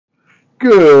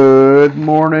Good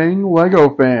morning,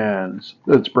 LEGO fans.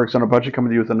 It's Bricks on a Budget coming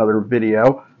to you with another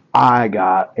video. I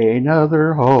got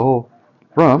another haul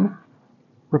from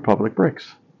Republic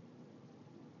Bricks.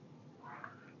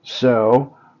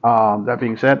 So, that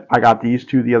being said, I got these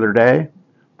two the other day.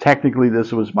 Technically,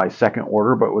 this was my second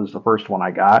order, but it was the first one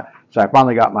I got. So I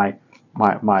finally got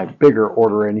my bigger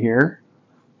order in here.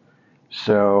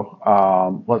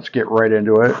 So, let's get right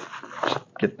into it. Just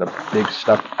get the big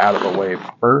stuff out of the way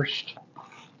first.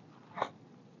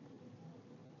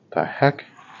 The heck?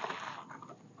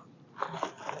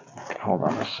 Hold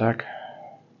on a sec.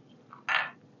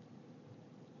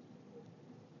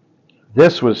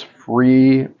 This was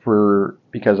free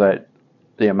because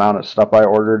the amount of stuff I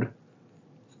ordered.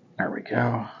 There we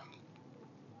go.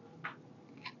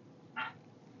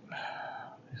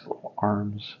 These little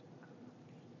arms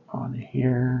on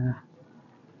here.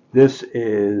 This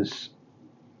is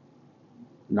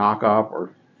knockoff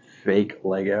or fake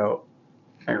Lego.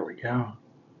 There we go.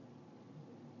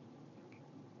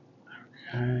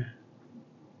 Okay.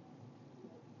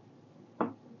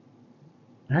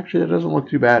 Actually, that doesn't look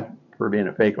too bad for being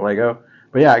a fake Lego.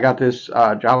 But yeah, I got this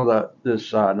knockoff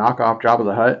Jabba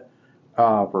the Hutt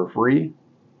for free.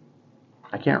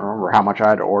 I can't remember how much I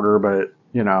had to order, but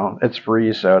you know, it's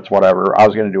free, so it's whatever. I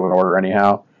was gonna do an order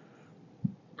anyhow.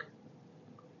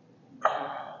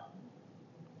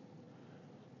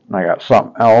 And I got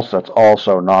something else that's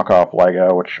also knockoff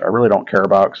Lego, which I really don't care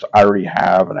about because I already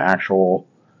have an actual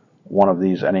one of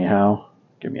these anyhow.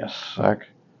 Give me a sec.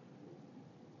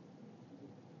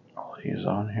 All these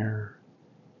on here.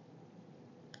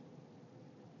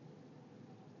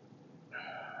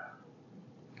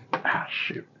 Ah,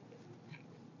 shoot.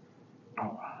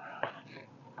 Oh.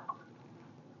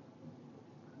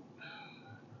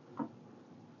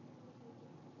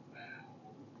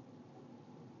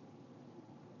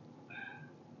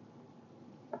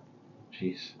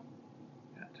 Jeez.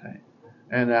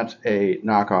 And that's a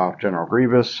knockoff General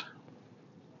Grievous.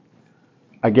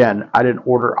 Again, I didn't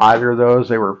order either of those.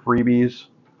 They were freebies.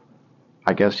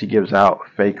 I guess he gives out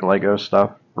fake Lego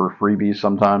stuff for freebies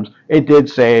sometimes. It did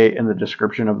say in the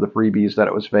description of the freebies that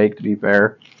it was fake, to be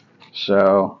fair.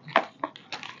 So,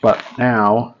 but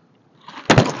now,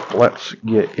 let's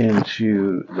get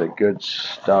into the good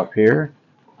stuff here.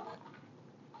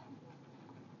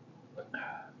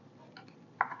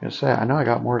 I know I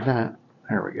got more than that.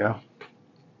 There we go.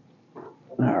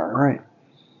 All right.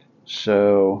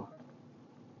 So,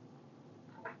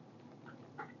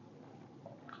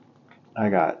 I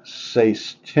got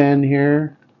SACE 10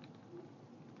 here.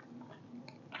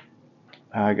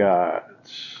 And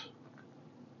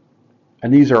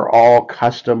these are all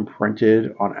custom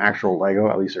printed on actual Lego,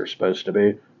 at least they're supposed to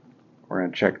be. We're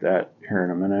going to check that here in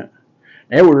a minute.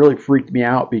 It would really freaked me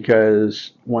out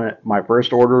because when my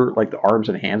first order, like the arms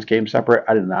and hands came separate,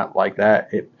 I did not like that.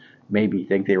 It made me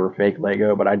think they were fake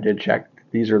Lego, but I did check.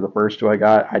 These are the first two I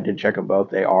got. I did check them both.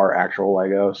 They are actual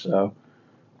Lego. So,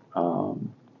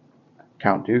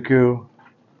 Count Dooku.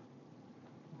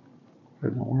 What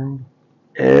in the world?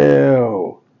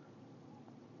 Ew.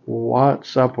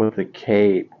 What's up with the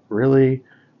cape? Really?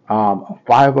 A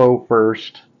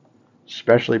 501st,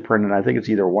 specially printed. I think it's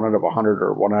either 1 out of 100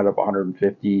 or 1 out of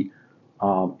 150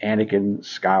 Anakin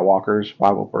Skywalkers.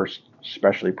 501st,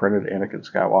 specially printed Anakin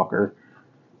Skywalker.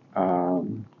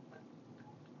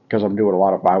 Because I'm doing a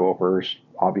lot of 501st,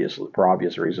 obviously, for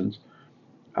obvious reasons.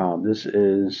 This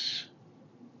is...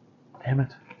 Damn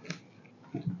it.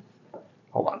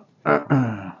 Hold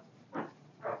on.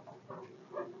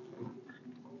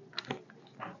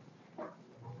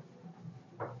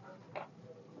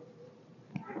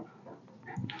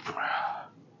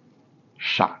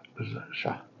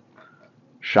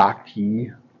 Shock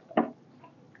Tea.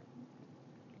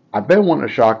 I've been wanting a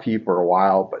Shock Tea for a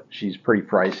while, but she's pretty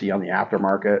pricey on the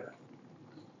aftermarket.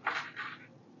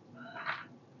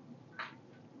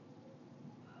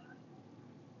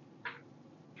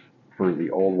 For the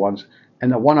old ones. And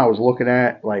the one I was looking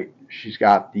at, like, she's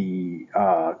got the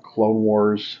Clone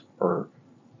Wars or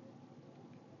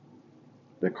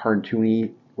the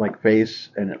cartoony like face,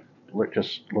 and it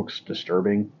just looks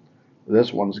disturbing.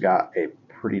 This one's got a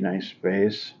pretty nice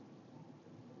face.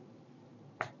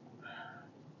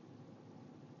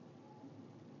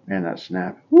 Man, that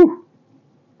snap. Whew.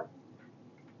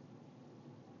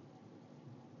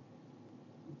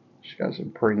 She's got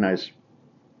some pretty nice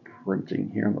printing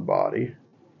here on the body,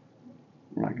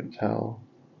 from what I can tell.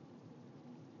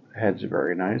 The head's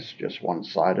very nice, just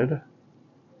one-sided,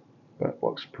 but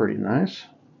looks pretty nice.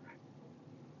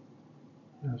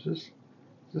 Is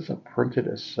this a printed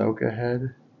Ahsoka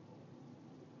head?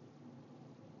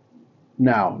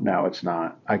 No, no, it's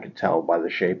not. I could tell by the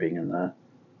shaping and the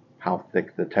how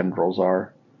thick the tendrils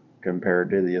are compared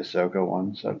to the Ahsoka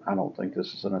one. So I don't think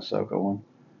this is an Ahsoka one.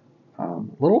 A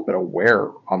little bit of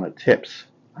wear on the tips.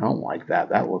 I don't like that.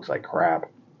 That looks like crap.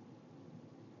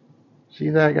 See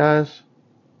that, guys?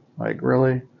 Like,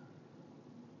 really?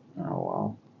 Oh,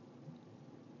 well.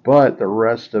 But the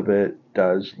rest of it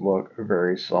does look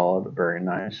very solid, very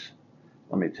nice.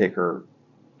 Let me take her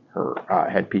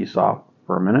headpiece off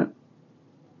for a minute.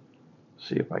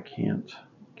 See if I can't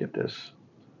get this.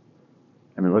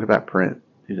 I mean, look at that print.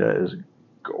 That is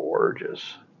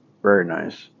gorgeous. Very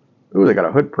nice. Ooh, they got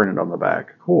a hood printed on the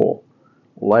back. Cool.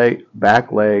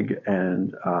 Back leg,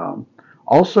 and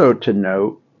also to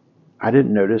note, I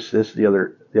didn't notice this the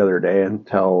other day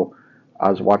until I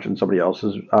was watching somebody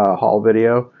else's haul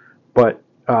video, but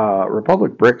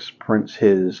Republic Bricks prints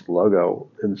his logo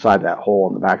inside that hole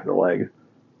in the back of the leg.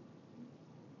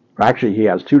 Actually, he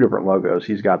has two different logos.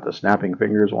 He's got the snapping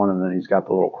fingers one, and then he's got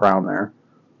the little crown there.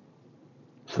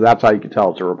 So that's how you can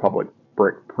tell it's a Republic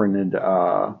Brick printed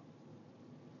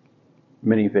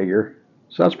minifigure.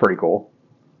 So that's pretty cool.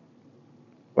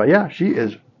 But yeah, she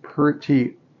is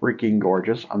pretty freaking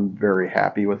gorgeous. I'm very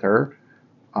happy with her.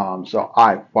 So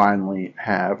I finally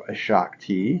have a Shock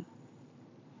T.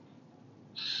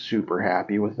 Super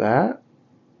happy with that.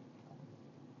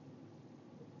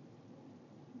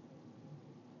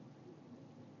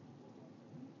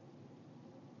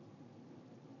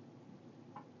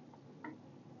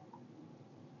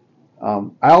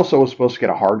 I also was supposed to get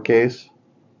a hard case,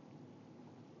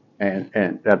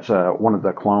 and that's one of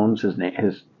the clones. His name,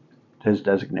 his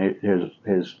designate,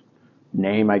 his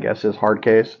name, I guess, is hard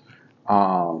case.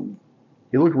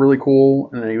 He looked really cool,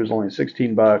 and he was only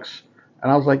 $16,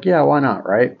 and I was like, yeah, why not,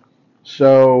 right?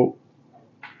 So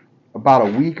about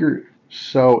a week or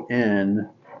so in,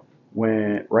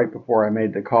 when right before I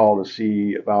made the call to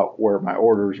see about where my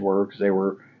orders were, because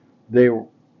the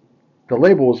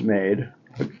label was made.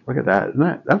 Look at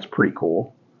that. That's pretty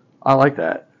cool. I like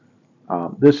that.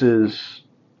 This is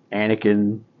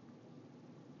Anakin,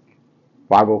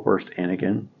 501st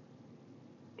Anakin,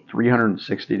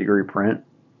 360-degree print.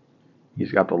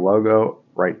 He's got the logo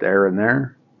right there and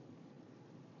there.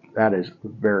 That is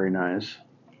very nice.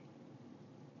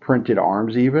 Printed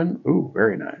arms even. Ooh,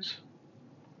 very nice.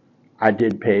 I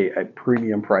did pay a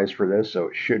premium price for this, so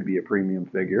it should be a premium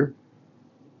figure.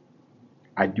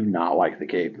 I do not like the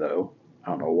cape, though. I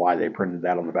don't know why they printed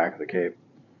that on the back of the cape.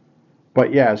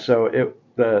 But yeah, so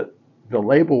the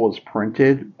label was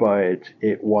printed, but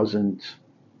it wasn't.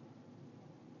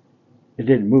 It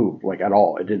didn't move like at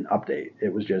all. It didn't update.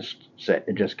 It was just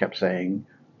it just kept saying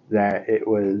that it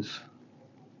was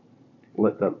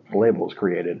the label was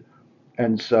created,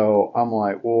 and so I'm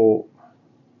like, well.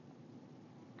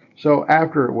 So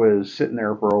after it was sitting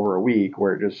there for over a week,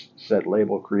 where it just said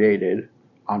label created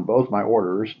on both my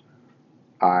orders,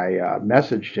 I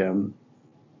messaged him,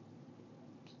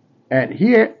 and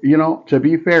he, to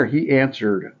be fair, he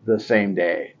answered the same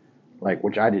day, like,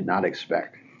 which I did not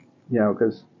expect,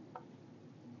 because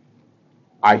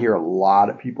I hear a lot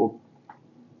of people.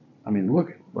 I mean, look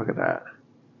at that.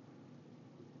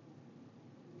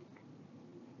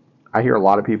 I hear a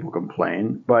lot of people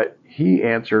complain, but he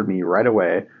answered me right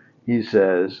away. He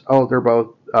says, "Oh, they're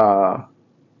both."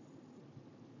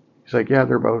 He's like, "Yeah,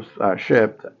 they're both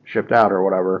shipped out or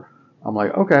whatever." I'm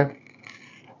like, "Okay."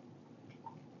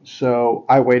 So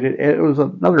I waited. It was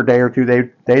another day or two. They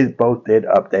both did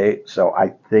update. So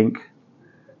I think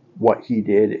what he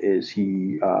did is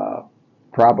he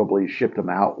probably shipped them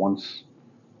out once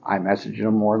I messaged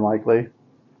him, more than likely.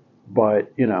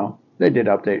 But they did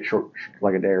update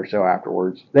like a day or so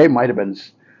afterwards. They might have been.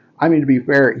 I mean, to be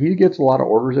fair, he gets a lot of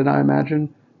orders in, I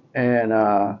imagine, and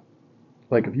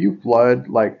like if you flood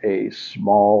like a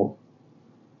small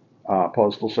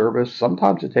postal service,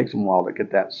 sometimes it takes them a while to get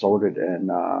that sorted and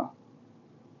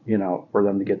for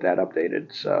them to get that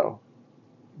updated. So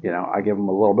I give him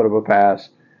a little bit of a pass.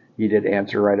 He did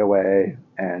answer right away,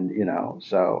 and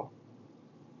so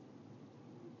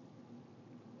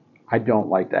I don't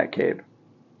like that cape.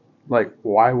 Like,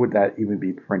 why would that even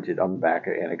be printed on the back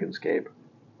of Anakin's cape?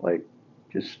 Like,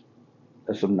 just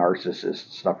that's some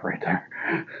narcissist stuff right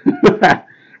there.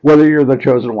 Whether you're the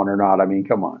chosen one or not, I mean,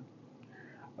 come on.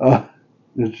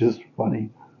 It's just funny.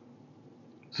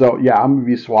 So yeah, I'm gonna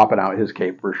be swapping out his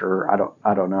cape for sure. I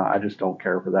don't know. I just don't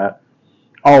care for that.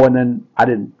 Oh, and then I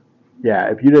didn't. Yeah,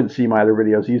 if you didn't see my other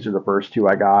videos, these are the first two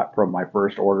I got from my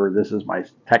first order. This is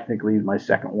technically my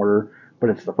second order, but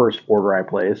it's the first order I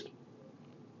placed.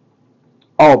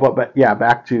 Oh, but yeah,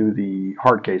 back to the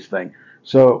hard case thing.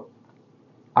 So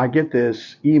I get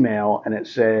this email, and it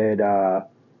said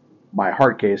my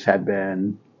hard case had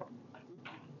been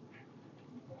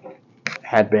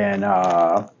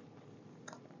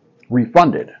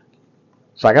refunded.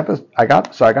 So I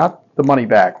got the money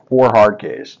back for hard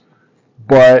case,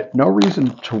 but no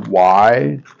reason to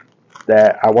why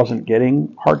that I wasn't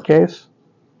getting hard case.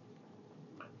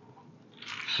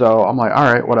 So I'm like,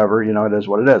 all right, whatever, it is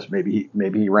what it is. Maybe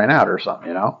he ran out or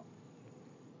something.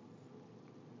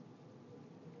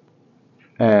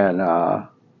 And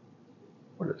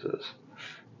what is this?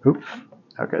 Oops.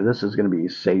 Okay, this is going to be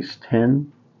SACE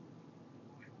 10.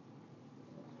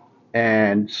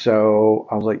 And so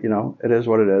I was like, it is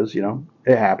what it is.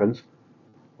 It happens.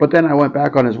 But then I went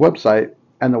back on his website,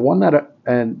 and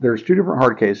there's two different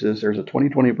hard cases. There's a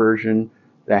 2020 version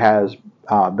that has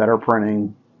better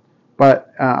printing,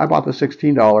 but I bought the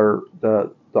 $16,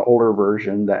 the older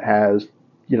version that has,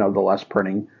 the less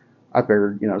printing. I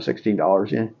figured,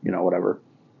 $16, whatever,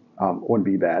 wouldn't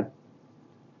be bad.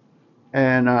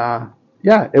 And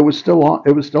yeah, it was still on.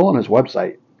 It was still on his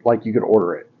website, like you could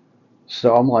order it.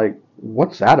 So I'm like,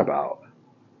 what's that about?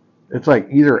 It's like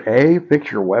either A, fix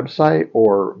your website,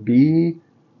 or B,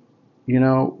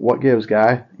 what gives,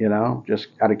 guy? Just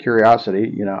out of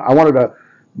curiosity. I wanted to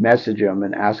message him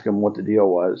and ask him what the deal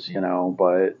was,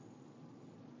 but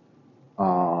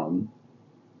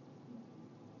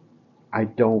I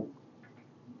don't.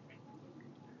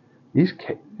 These,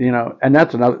 and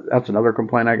that's another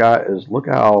complaint I got is look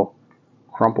how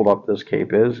crumpled up this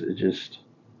cape is. It just,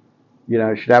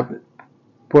 you should have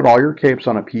put all your capes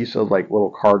on a piece of like little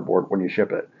cardboard when you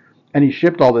ship it. And he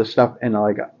shipped all this stuff in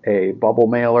like a bubble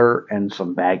mailer and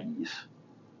some baggies,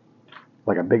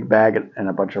 like a big bag and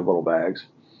a bunch of little bags.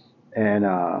 And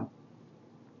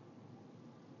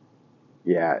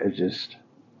yeah, it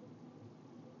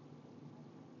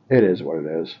is what it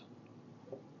is.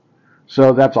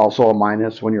 So that's also a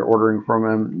minus when you're ordering from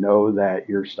him. Know that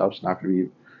your stuff's not going to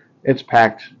be, it's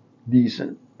packed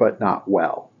decent, but not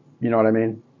well. You know what I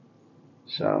mean?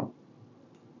 So,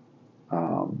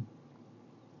 um,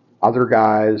 other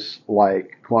guys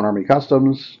like Clone Army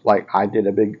Customs, like I did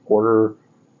a big order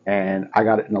and I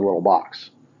got it in a little box.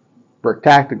 Brick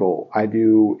Tactical, I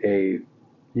usually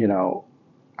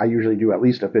do at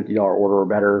least a $50 order or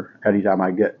better anytime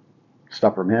I get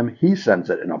stuff from him. He sends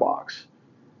it in a box.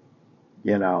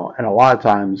 And a lot of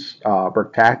times,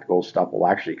 Brick Tactical stuff will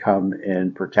actually come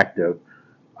in protective,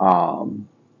 um,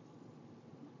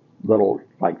 little,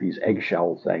 like these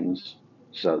eggshell things.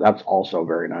 So that's also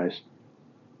very nice.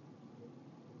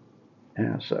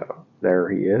 Yeah, so there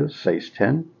he is, SACE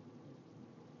 10.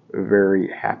 Very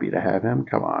happy to have him.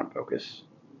 Come on, focus.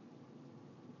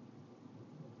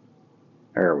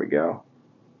 There we go.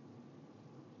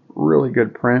 Really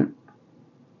good print.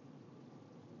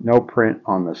 No print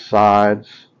on the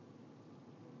sides.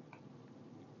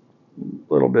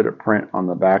 Little bit of print on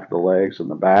the back of the legs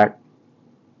and the back.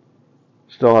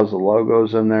 Still has the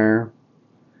logos in there.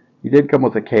 He did come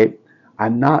with a cape.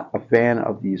 I'm not a fan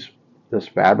of this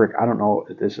fabric. I don't know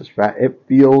if this is fat. It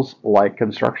feels like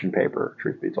construction paper,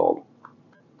 truth be told.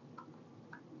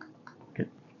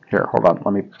 Here, hold on.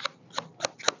 Let me.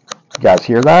 You guys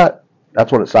hear that?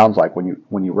 That's what it sounds like when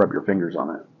you rub your fingers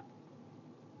on it.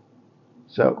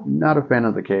 So, not a fan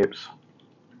of the capes.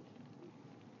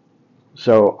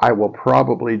 So I will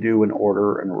probably do an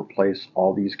order and replace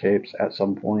all these capes at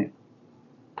some point.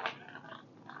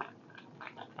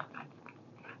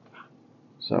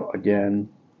 So again,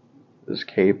 this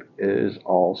cape is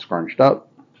all scrunched up.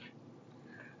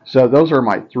 So those are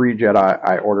my 3 Jedi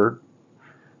I ordered.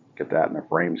 Get that in the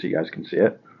frame so you guys can see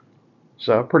it.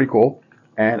 So pretty cool.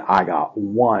 And I got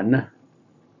 1.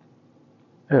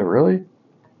 Yeah, really?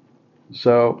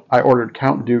 So I ordered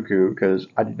Count Dooku because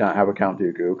I did not have a Count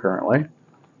Dooku currently.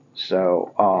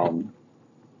 So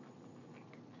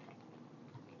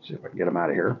see if I can get him out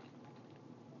of here.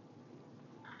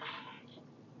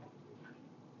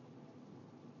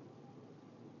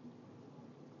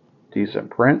 Decent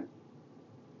print.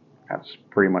 That's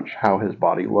pretty much how his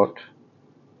body looked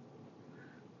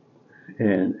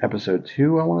in episode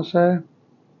 2, I want to say.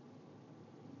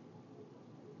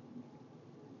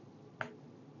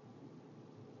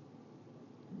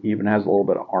 He even has a little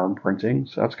bit of arm printing,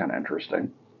 so that's kind of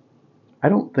interesting. I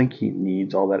don't think he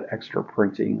needs all that extra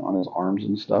printing on his arms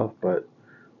and stuff, but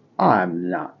I'm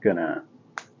not gonna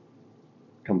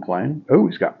complain. Oh,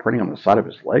 he's got printing on the side of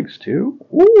his legs too.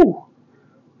 Ooh,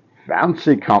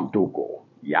 fancy Count Dooku.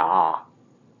 Yeah.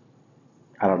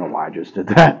 I don't know why I just did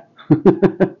that.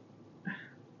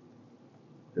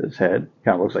 His head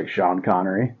kind of looks like Sean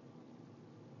Connery.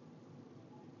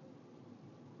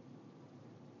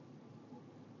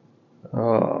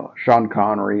 Sean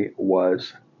Connery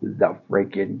was the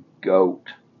freaking GOAT.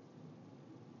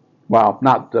 Well,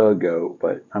 not the GOAT,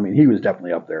 but I mean, he was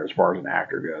definitely up there as far as an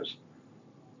actor goes.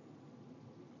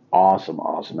 Awesome,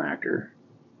 awesome actor.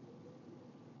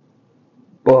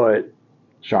 But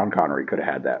Sean Connery could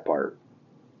have had that part.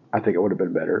 I think it would have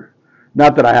been better.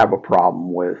 Not that I have a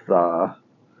problem with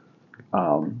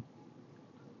um,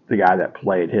 the guy that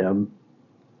played him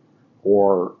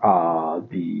or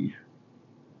the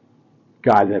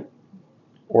guy that,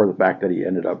 or the fact that he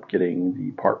ended up getting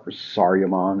the part for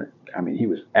Saruman. I mean, he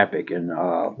was epic in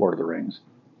Lord of the Rings.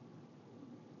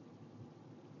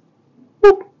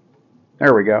 Boop.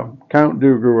 There we go. Count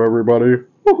Dooku, everybody.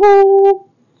 Woohoo!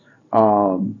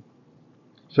 Um,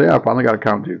 so yeah, I finally got a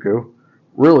Count Dooku.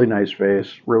 Really nice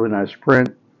face, really nice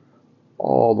print,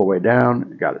 all the way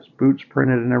down. Got his boots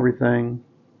printed and everything.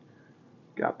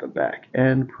 Got the back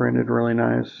end printed really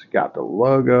nice. Got the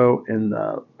logo in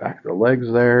the back of the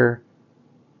legs there.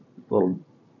 Little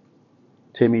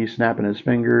Timmy snapping his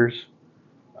fingers.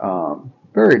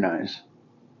 Very nice.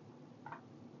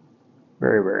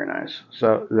 Very, very nice.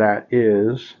 So that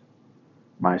is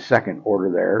my second order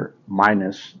there,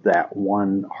 minus that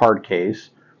one hard case.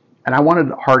 And I wanted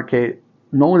hard case.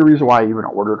 The only reason why I even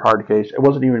ordered hard case, it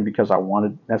wasn't even because I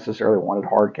necessarily wanted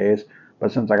hard case,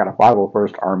 but since I got a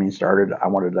 501st Army started, I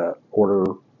wanted to order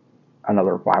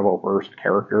another 501st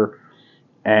character.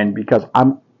 And because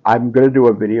I'm going to do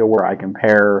a video where I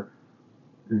compare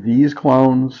these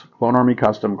clones, Clone Army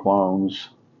Custom clones,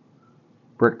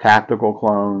 Brick Tactical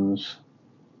clones.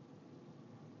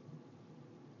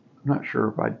 I'm not sure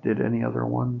if I did any other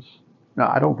ones. No,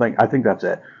 I think that's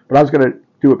it. But I was going to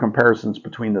do a comparisons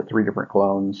between the three different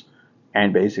clones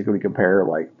and basically compare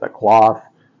like the cloth.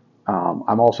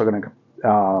 I'm also going to,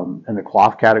 in the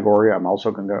cloth category, I'm also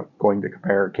going to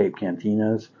compare Cape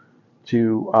Cantinas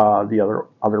to the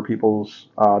other people's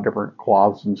different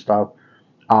cloths and stuff.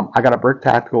 I got a Brick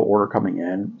Tactical order coming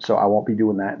in, so I won't be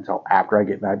doing that until after I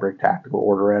get my Brick Tactical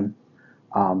order in.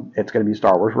 It's going to be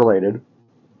Star Wars related,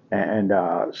 and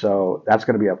so that's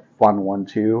going to be a fun one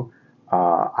too.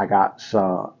 I got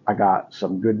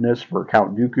some goodness for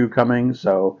Count Dooku coming,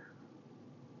 so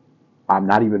I'm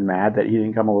not even mad that he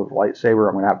didn't come with a lightsaber.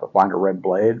 I'm going to have to find a red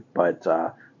blade, but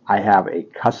I have a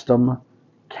custom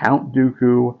Count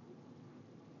Dooku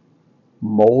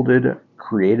molded,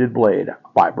 created blade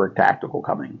by Brick Tactical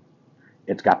coming.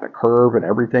 It's got the curve and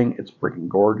everything. It's freaking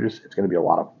gorgeous. It's going to be a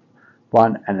lot of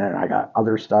fun. And then I got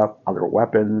other stuff, other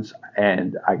weapons,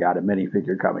 and I got a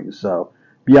minifigure coming. So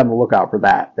be on the lookout for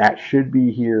that. That should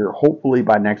be here hopefully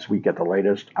by next week at the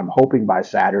latest. I'm hoping by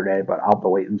Saturday, but I'll have to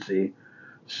wait and see.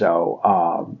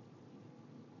 So,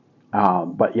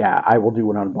 but yeah, I will do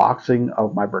an unboxing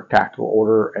of my Brick Tactical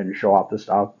order and show off the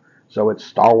stuff. So it's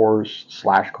Star Wars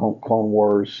 / Clone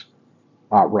Wars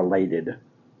related.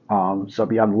 So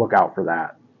be on the lookout for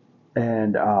that.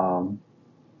 And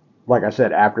like I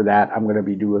said, after that, I'm going to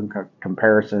be doing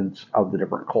comparisons of the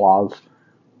different cloths,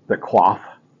 the cloth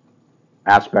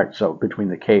aspect, so between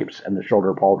the capes and the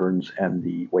shoulder pauldrons and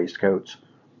the waistcoats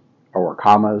or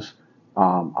kamas.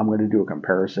 I'm going to do a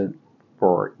comparison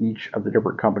for each of the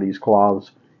different companies'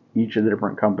 cloths, each of the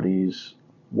different companies'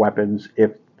 weapons,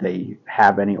 if they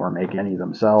have any or make any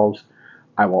themselves.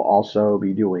 I will also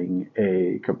be doing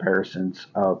a comparisons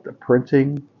of the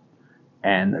printing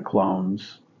and the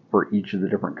clones for each of the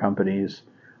different companies.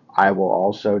 I will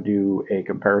also do a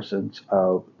comparisons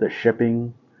of the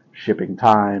shipping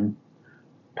time,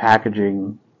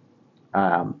 packaging,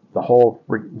 the whole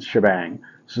freaking shebang.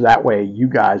 So that way, you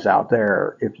guys out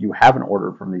there, if you haven't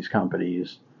ordered from these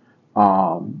companies,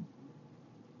 you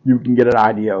can get an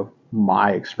idea of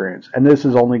my experience. And this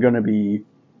is only going to be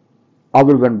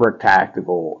other than Brick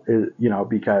Tactical,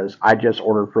 because I just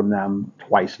ordered from them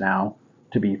twice now,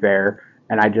 to be fair.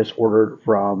 And I just ordered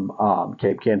from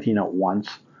Cape Cantina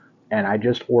once. And I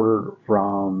just ordered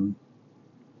from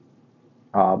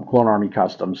Clone Army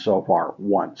Customs so far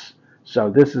once. So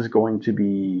this is going to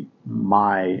be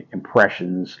my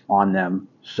impressions on them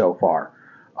so far.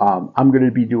 I'm going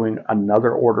to be doing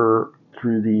another order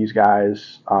through these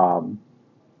guys,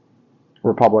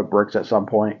 Republic Bricks, at some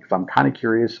point, because I'm kind of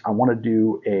curious. I want to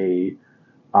do a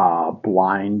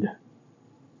blind,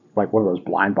 like one of those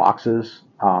blind boxes.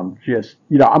 I'm going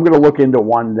to look into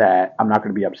one that I'm not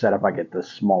going to be upset if I get the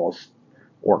smallest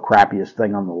or crappiest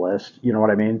thing on the list. You know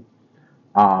what I mean?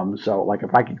 So like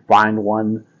if I could find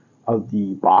one of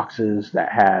the boxes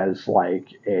that has like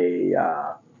a,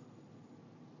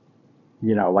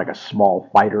 like a small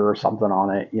fighter or something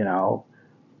on it,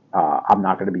 I'm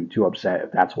not going to be too upset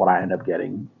if that's what I end up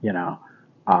getting,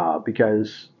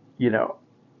 because,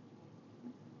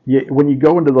 when you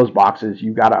go into those boxes,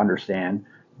 you got to understand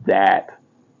that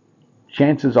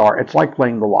chances are it's like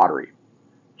playing the lottery.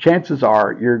 Chances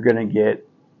are you're going to get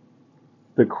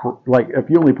like if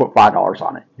you only put $5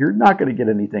 on it, you're not going to get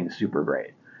anything super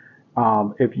great.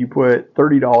 If you put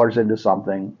 $30 into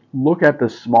something, look at the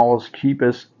smallest,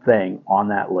 cheapest thing on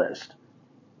that list.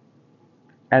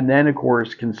 And then, of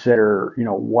course, consider,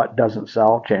 what doesn't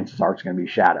sell. Chances are it's going to be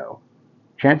shadow.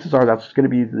 Chances are that's going to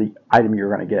be the item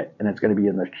you're going to get, and it's going to be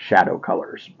in the shadow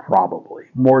colors, probably,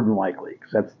 more than likely,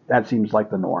 because that seems like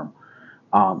the norm.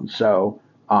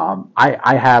 I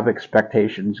have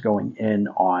expectations going in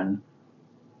on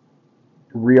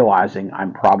realizing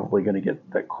I'm probably going to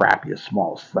get the crappiest,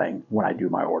 smallest thing when I do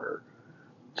my order.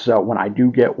 So when I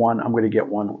do get one, I'm going to get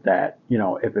one that,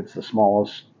 if it's the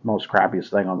smallest, most crappiest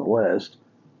thing on the list,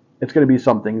 it's going to be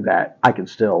something that I can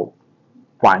still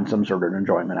find some sort of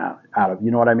enjoyment out of.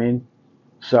 You know what I mean?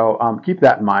 So keep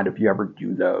that in mind if you ever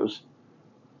do those.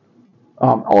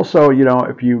 Also,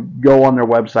 if you go on their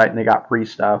website and they got free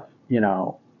stuff,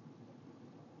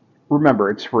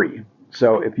 remember it's free.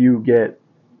 So if you get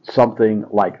something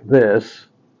like this,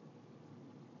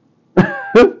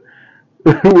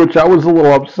 which I was a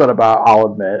little upset about,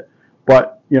 I'll admit,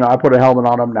 but I put a helmet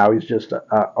on him. Now he's just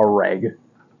a reg.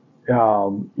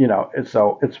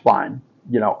 So it's fine.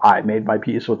 I made my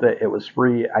peace with it. It was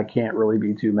free. I can't really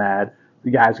be too mad. The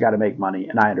guy's got to make money,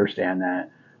 and I understand that.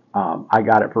 I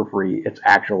got it for free. It's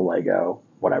actual Lego,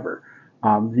 whatever.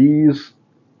 These,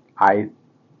 I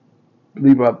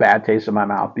leave a bad taste in my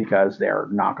mouth because they're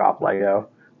knockoff Lego,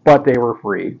 but they were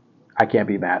free. I can't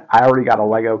be mad. I already got a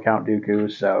Lego Count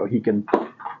Dooku, so he can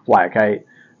fly a kite.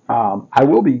 I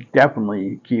will be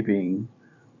definitely keeping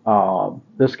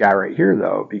this guy right here,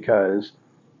 though, because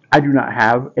I do not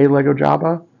have a Lego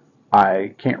Jabba.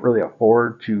 I can't really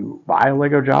afford to buy a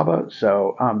Lego Jabba,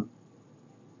 so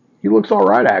he looks all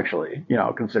right, actually,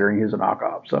 considering he's a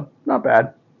knockoff, so not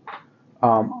bad.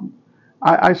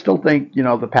 I still think,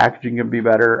 the packaging can be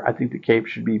better. I think the cape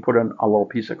should be put on a little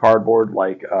piece of cardboard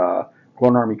like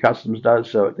Clone Army Customs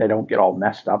does so they don't get all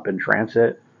messed up in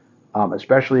transit,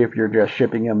 especially if you're just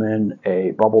shipping them in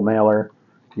a bubble mailer,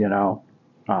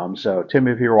 So, Tim,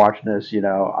 if you're watching this,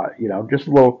 just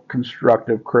a little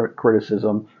constructive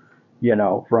criticism,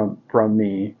 from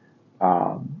me.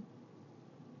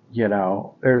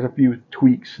 There's a few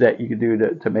tweaks that you could do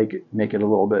to make it a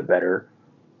little bit better.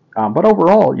 But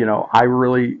overall, I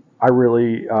really,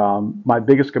 my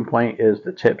biggest complaint is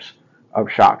the tips of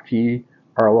Shock T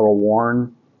are a little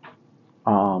worn.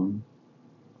 For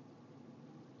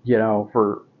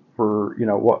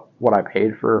what I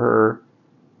paid for her,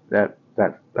 that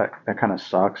kind of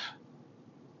sucks.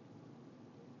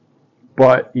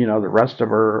 But the rest of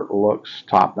her looks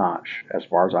top notch as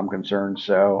far as I'm concerned,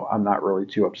 so I'm not really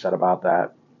too upset about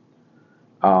that.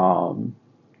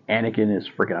 Anakin is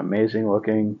freaking amazing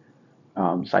looking.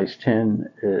 Size 10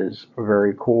 is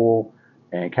very cool,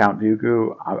 and Count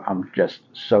Dooku, I'm just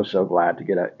so glad to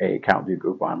get a Count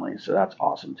Dooku finally. So that's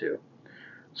awesome too.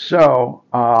 So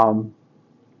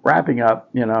wrapping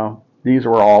up, these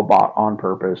were all bought on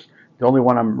purpose. The only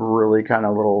one I'm really kind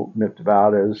of a little miffed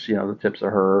about is the tips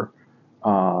of her.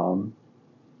 And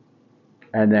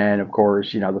then, of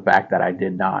course, the fact that I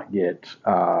did not get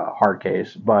hard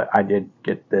case, but I did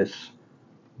get this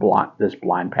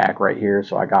blind pack right here.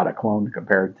 So I got a clone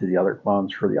compared to the other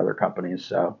clones for the other companies.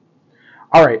 So,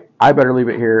 all right, I better leave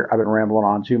it here. I've been rambling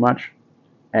on too much.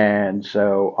 And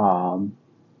so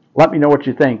let me know what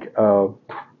you think of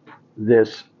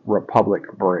this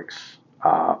Republic Bricks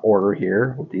order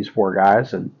here with these 4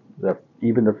 guys and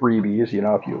even the freebies,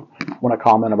 if you want to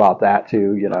comment about that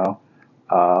too,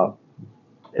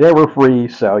 they were free,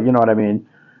 so you know what I mean.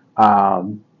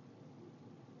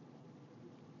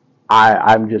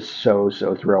 I'm just so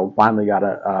thrilled. Finally got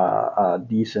a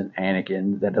decent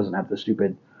Anakin that doesn't have the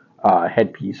stupid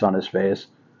headpiece on his face.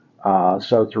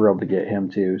 So thrilled to get him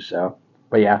too. So,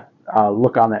 but yeah,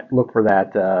 look for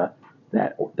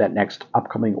that next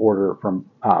upcoming order from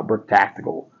Brick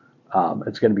Tactical.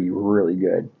 It's going to be really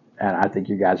good, and I think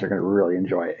you guys are going to really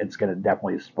enjoy it. It's going to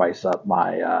definitely spice up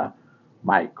my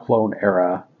my clone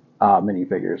era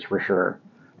minifigures for sure.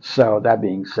 So that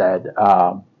being said,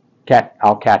 I'll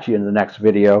catch you in the next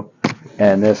video.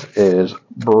 And this is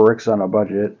Bricks on a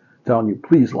Budget telling you,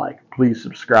 please like, please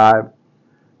subscribe,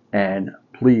 and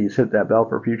please hit that bell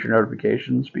for future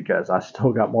notifications because I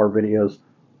still got more videos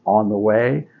on the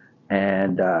way.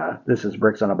 And this is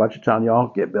Bricks on a Budget telling y'all,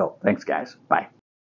 get built. Thanks, guys. Bye.